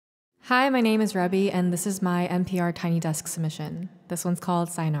Hi, my name is REBBY, and this is my NPR Tiny Desk submission. This one's called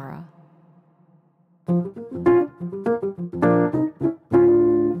Sayonara.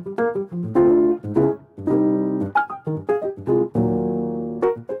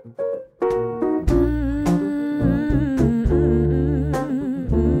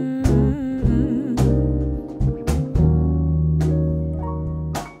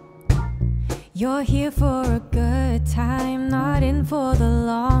 You're here for a good time, not in for the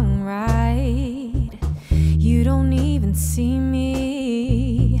long ride. You don't even see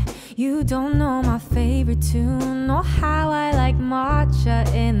me. You don't know my favorite tune, or how I like matcha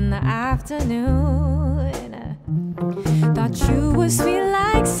in the afternoon. Thought you were sweet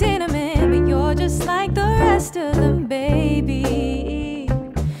like cinnamon, but you're just like the rest of them, baby.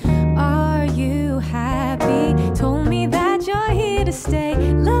 Are you happy? Told me that you're here to stay.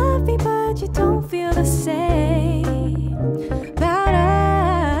 Love me, but you don't feel the same about us.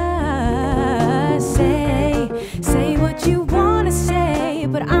 Say what you wanna say,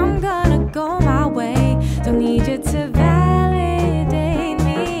 but I'm gonna go my way. Don't need you to validate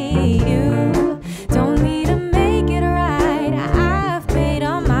me. You don't need to make it right. I've made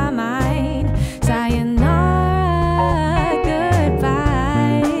up my mind. Sayonara,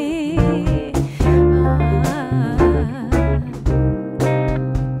 goodbye.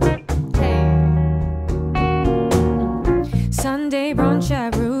 Sunday brunch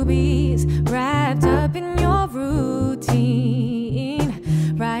at Ruby's, wrapped up in your routine,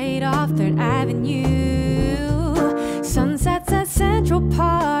 right off 3rd Avenue. Sunsets at Central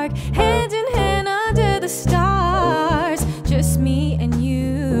Park, hand in hand under the stars, just me and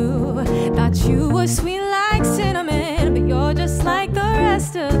you. Thought you were sweet like cinnamon, but you're just like the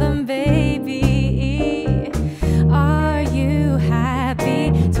rest of them, baby. Are you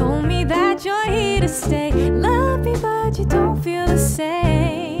happy? Told me that you're here to stay. Love me, but you don't feel the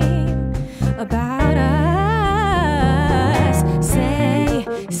same about us.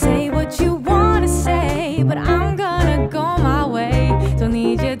 Say what you wanna say, but I'm gonna go my way. Don't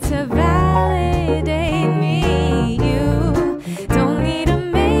need you to validate me. You don't need to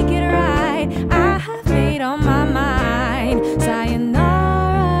make it right. I have made up my mind.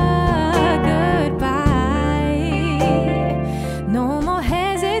 Sayonara, goodbye. No more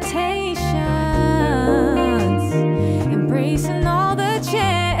hesitations, embracing all the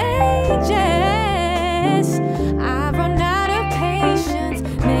changes. I've run out of patience.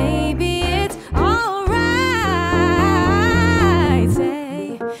 Maybe it's alright.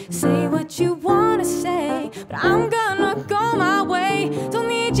 Say what you wanna say, but I'm gonna go my way. Don't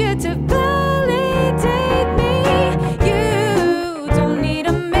need you to validate me. You don't need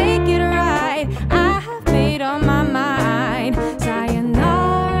to make it right. I have made up my mind.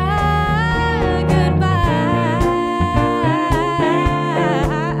 Sayonara, goodbye.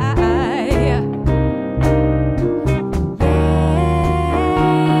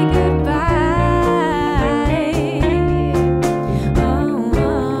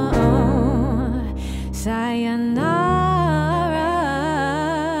 Sayonara,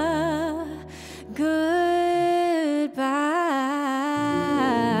 goodbye.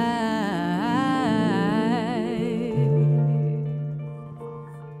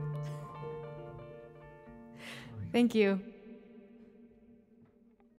 Thank you.